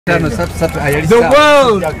The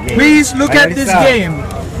world, please look at this game.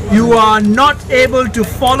 You are not able to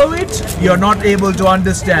follow it. You're not able to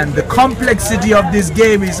understand. The complexity of this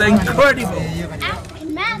game is incredible.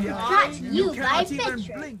 African math brought to you by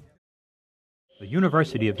Picture. The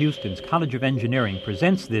University of Houston's College of Engineering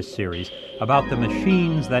presents this series about the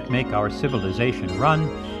machines that make our civilization run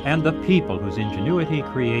and the people whose ingenuity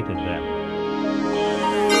created them.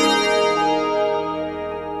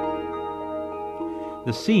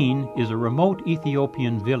 The scene is a remote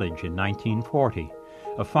Ethiopian village in 1940.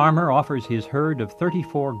 A farmer offers his herd of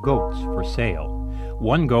 34 goats for sale.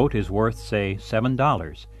 One goat is worth, say,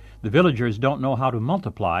 $7. The villagers don't know how to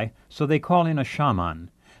multiply, so they call in a shaman.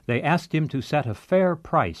 They asked him to set a fair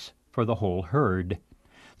price for the whole herd.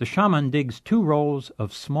 The shaman digs 2 rows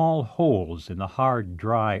of small holes in the hard,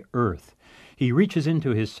 dry earth. He reaches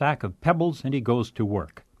into his sack of pebbles and he goes to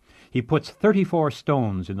work. He puts 34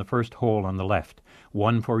 stones in the first hole on the left,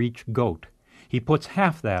 1 for each goat. He puts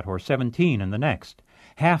half that, or 17, in the next,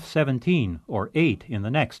 half 17, or 8, in the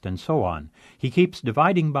next, and so on. He keeps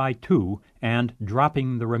dividing by 2 and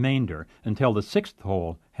dropping the remainder until the 6th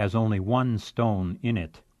hole has only 1 stone in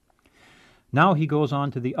it. Now he goes on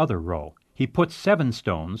to the other row. He puts 7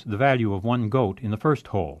 stones, the value of 1 goat, in the first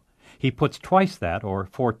hole. He puts twice that, or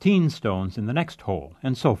 14 stones, in the next hole,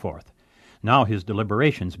 and so forth. Now his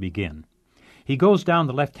deliberations begin. He goes down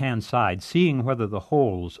the left-hand side, seeing whether the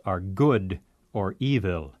holes are good or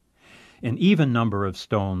evil. An even number of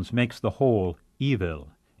stones makes the hole evil.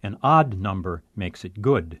 An odd number makes it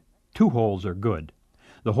good. 2 holes are good.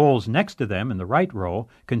 The holes next to them in the right row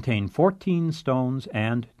contain 14 stones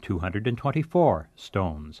and 224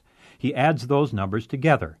 stones. He adds those numbers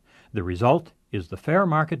together. The result is the fair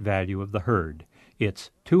market value of the herd. It's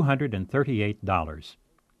 $238.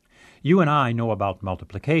 You and I know about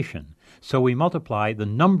multiplication, so we multiply the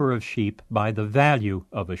number of sheep by the value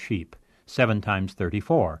of a sheep, 7 times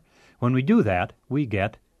 34. When we do that, we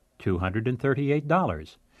get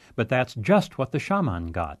 $238. But that's just what the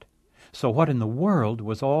shaman got. So what in the world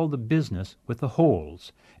was all the business with the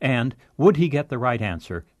holes? And would he get the right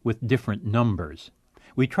answer with different numbers?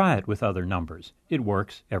 We try it with other numbers. It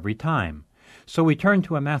works every time. So we turn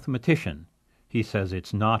to a mathematician. He says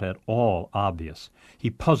it's not at all obvious. He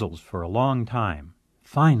puzzles for a long time.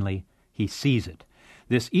 Finally, he sees it.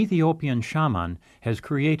 This Ethiopian shaman has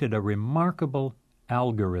created a remarkable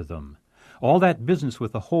algorithm. All that business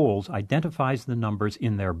with the holes identifies the numbers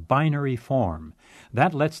in their binary form.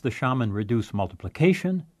 That lets the shaman reduce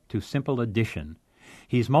multiplication to simple addition.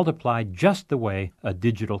 He's multiplied just the way a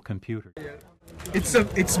digital computer.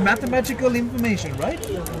 It's mathematical information, right?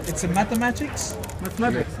 It's a mathematics?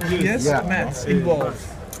 Mathematics. Yes, Yeah. maths involved.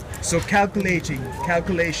 So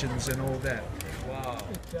calculations and all that. Wow.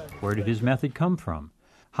 Where did his method come from?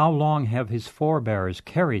 How long have his forebears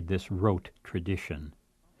carried this rote tradition?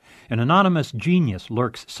 An anonymous genius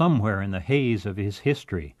lurks somewhere in the haze of his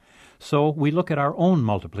history. So we look at our own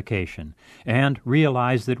multiplication and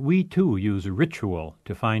realize that we too use ritual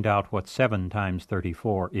to find out what 7 times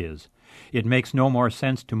 34 is. It makes no more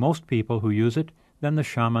sense to most people who use it than the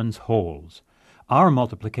shaman's holes. Our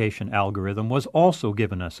multiplication algorithm was also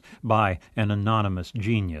given us by an anonymous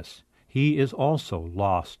genius. He is also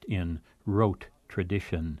lost in rote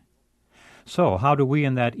tradition. So how do we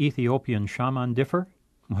and that Ethiopian shaman differ?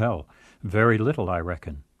 Well, very little, I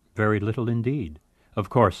reckon. Very little indeed. Of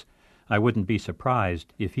course, I wouldn't be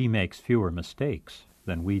surprised if he makes fewer mistakes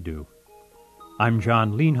than we do. I'm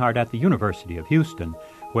John Lienhardt at the University of Houston,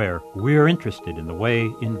 where we're interested in the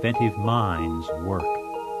way inventive minds work.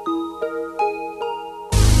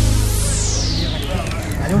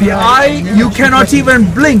 The eye, you cannot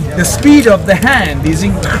even blink. The speed of the hand is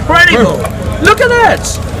incredible. Look at that.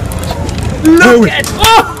 Look at...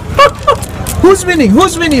 Oh! Who's winning?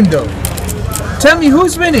 Who's winning though? Tell me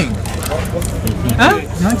who's winning. Huh?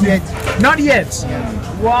 Not yet. Not yet.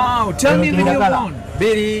 Wow. Tell me when you won.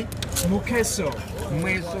 Beri. Mukeso.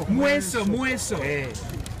 Mueso.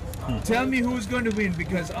 Tell me who's going to win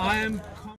because I am